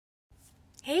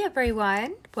Hey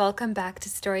everyone, welcome back to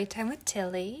Storytime with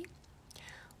Tilly.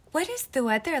 What is the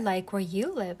weather like where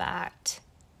you live at?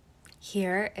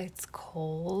 Here it's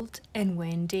cold and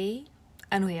windy,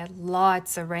 and we had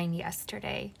lots of rain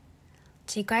yesterday.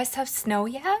 Do you guys have snow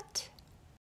yet?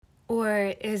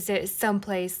 Or is it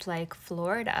someplace like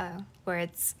Florida where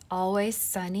it's always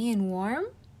sunny and warm?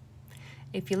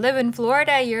 If you live in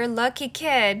Florida, you're a lucky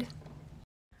kid.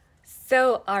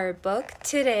 So our book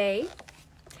today,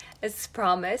 as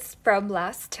promised from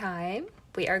last time,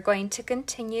 we are going to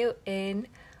continue in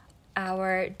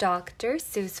our Dr.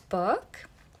 Seuss book.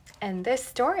 And this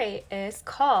story is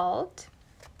called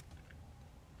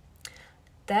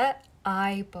The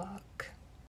iBook.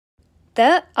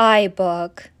 The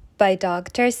iBook by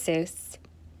Dr. Seuss.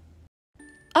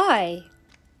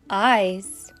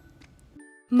 Eyes.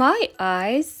 My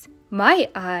eyes, my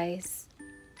eyes.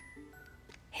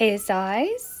 His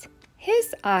eyes,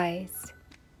 his eyes.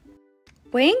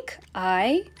 Wink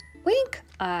eye, wink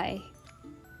eye.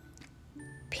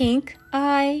 Pink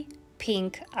eye,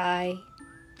 pink eye.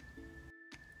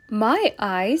 My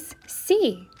eyes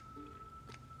see.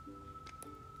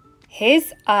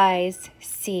 His eyes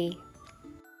see.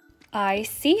 I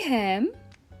see him,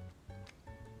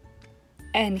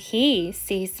 and he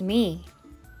sees me.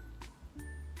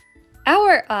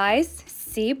 Our eyes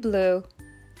see blue.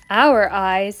 Our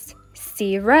eyes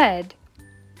see red.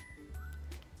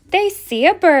 They see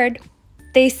a bird.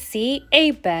 They see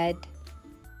a bed.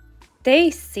 They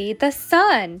see the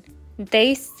sun.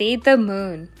 They see the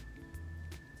moon.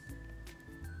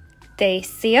 They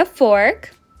see a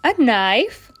fork, a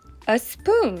knife, a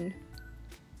spoon.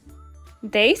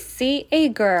 They see a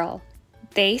girl.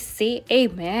 They see a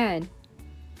man.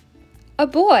 A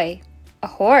boy, a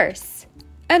horse,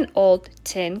 an old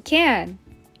tin can.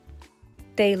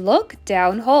 They look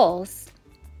down holes.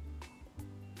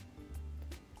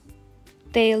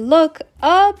 They look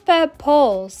up at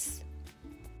poles.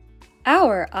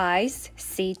 Our eyes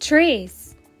see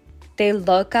trees. They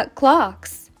look at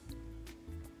clocks.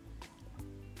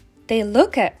 They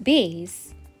look at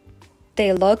bees.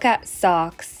 They look at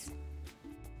socks.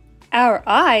 Our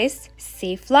eyes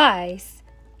see flies.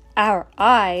 Our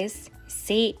eyes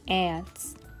see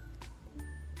ants.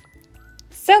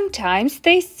 Sometimes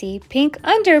they see pink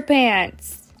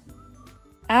underpants.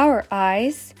 Our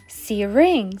eyes see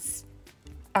rings.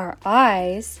 Our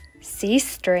eyes see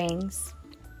strings.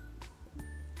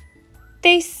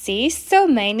 They see so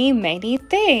many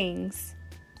things.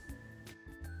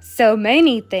 So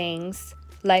many things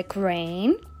like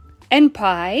rain and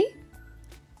pie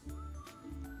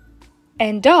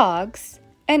and dogs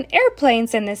and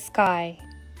airplanes in the sky.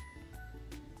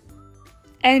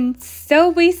 And so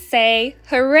we say,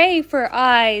 hooray for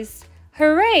eyes!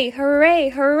 Hooray, hooray,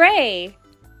 hooray!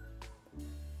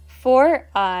 For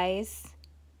eyes.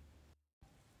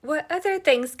 What other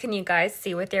things can you guys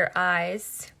see with your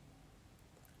eyes?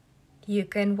 You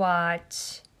can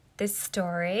watch this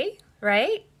story,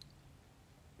 right?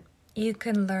 You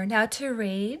can learn how to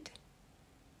read.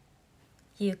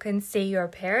 You can see your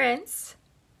parents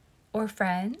or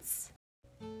friends.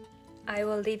 I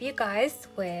will leave you guys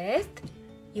with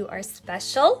you are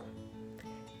special,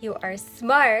 you are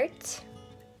smart,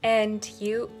 and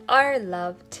you are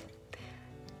loved.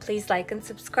 Please like and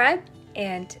subscribe,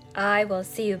 and I will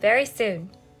see you very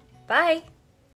soon. Bye!